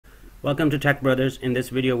Welcome to Tech Brothers. In this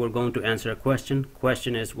video we're going to answer a question.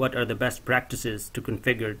 Question is, what are the best practices to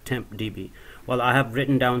configure TempDB? Well, I have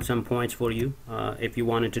written down some points for you. If you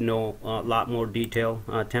wanted to know a lot more detail,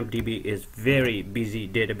 TempDB is very busy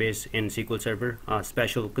database in SQL Server.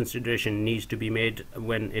 Special consideration needs to be made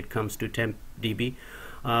when it comes to TempDB.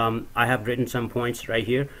 I have written some points right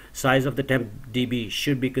here. Size of the TempDB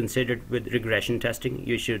should be considered with regression testing.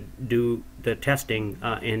 You should do the testing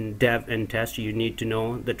in dev and test. You need to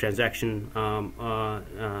know the transaction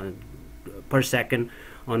per second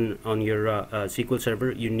on your SQL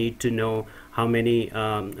Server. You need to know how many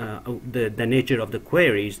the nature of the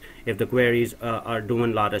queries. If the queries are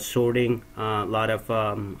doing a lot of sorting, a lot of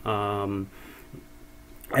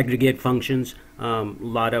aggregate functions,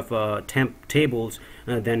 lot of temp tables,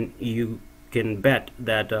 then you can bet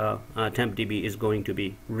that TempDB is going to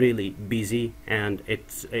be really busy and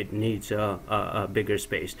it needs a bigger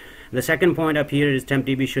space. The second point up here is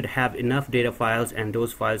TempDB should have enough data files, and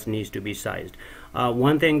those files needs to be sized.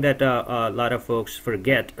 One thing that a lot of folks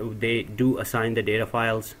forget, they do assign the data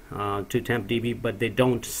files to TempDB, but they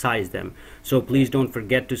don't size them. So please don't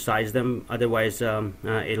forget to size them, otherwise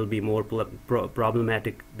it'll be more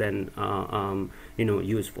problematic than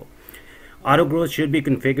useful. Auto growth should be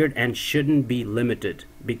configured and shouldn't be limited,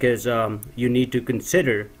 because you need to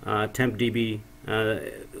consider TempDB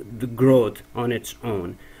the growth on its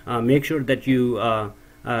own. Make sure that you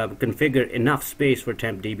configure enough space for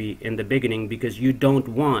TempDB in the beginning, because you don't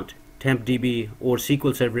want TempDB or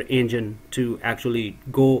SQL Server engine to actually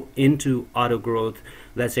go into auto growth.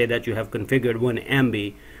 Let's say that you have configured 1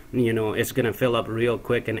 MB, it's going to fill up real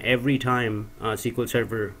quick, and every time SQL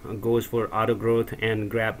Server goes for auto growth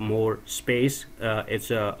and grab more space,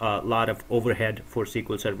 it's a lot of overhead for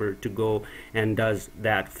SQL Server to go and does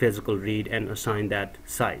that physical read and assign that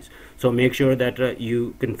size. So make sure that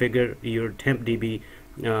you configure your TempDB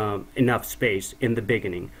enough space in the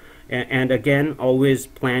beginning. And again, always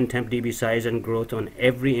plan TempDB size and growth on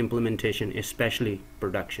every implementation, especially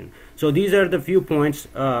production. So these are the few points,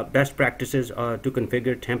 best practices to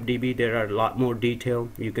configure TempDB. There are a lot more detail.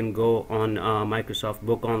 You can go on Microsoft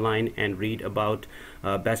Book Online and read about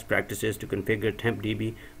best practices to configure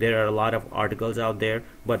TempDB. There are a lot of articles out there,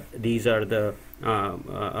 but these are the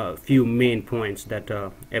few main points that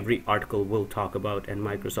every article will talk about, and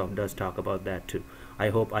Microsoft does talk about that too. I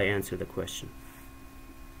hope I answered the question.